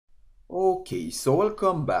Okay, so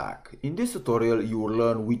welcome back. In this tutorial you will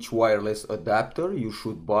learn which wireless adapter you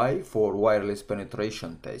should buy for wireless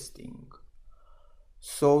penetration testing.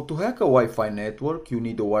 So to hack a Wi-Fi network you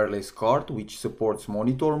need a wireless card which supports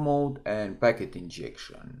monitor mode and packet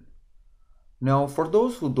injection. Now for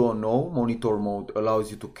those who don't know, monitor mode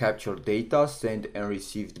allows you to capture data sent and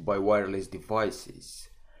received by wireless devices.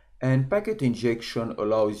 And packet injection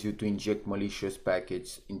allows you to inject malicious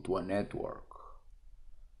packets into a network.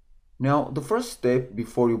 Now, the first step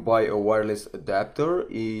before you buy a wireless adapter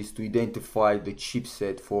is to identify the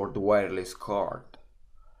chipset for the wireless card.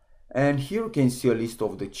 And here you can see a list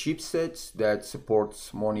of the chipsets that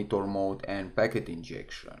supports monitor mode and packet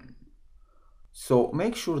injection. So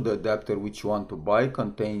make sure the adapter which you want to buy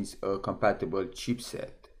contains a compatible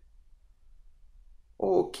chipset.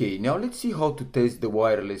 Okay, now let's see how to test the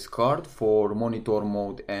wireless card for monitor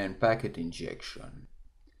mode and packet injection.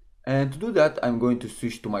 And to do that, I'm going to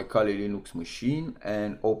switch to my Kali Linux machine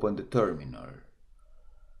and open the terminal.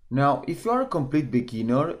 Now, if you are a complete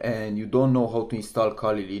beginner and you don't know how to install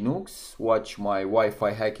Kali Linux, watch my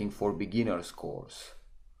Wi-Fi hacking for beginners course.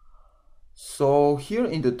 So here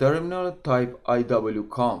in the terminal, type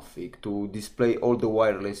iwconfig to display all the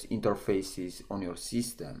wireless interfaces on your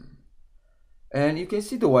system. And you can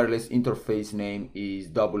see the wireless interface name is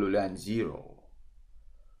WLAN 0.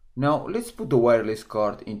 Now let's put the wireless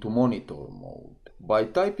card into monitor mode by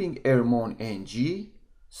typing rmon ng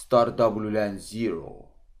start WLAN 0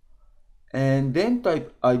 and then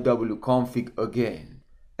type iwconfig again,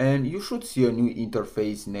 and you should see a new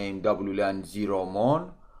interface named WLAN 0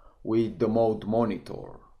 mon with the mode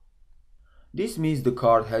monitor. This means the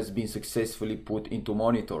card has been successfully put into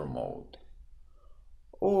monitor mode.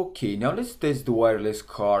 Okay, now let's test the wireless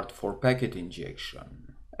card for packet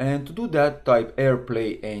injection. And to do that, type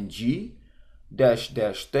airplay ng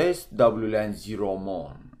 --test WLAN 0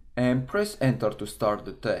 mon and press enter to start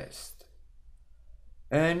the test.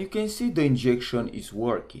 And you can see the injection is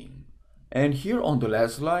working. And here on the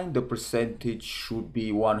last line, the percentage should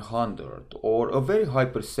be 100 or a very high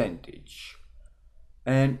percentage.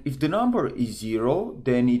 And if the number is 0,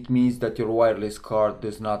 then it means that your wireless card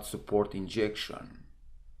does not support injection.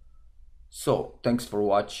 So, thanks for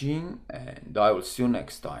watching and I will see you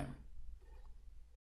next time.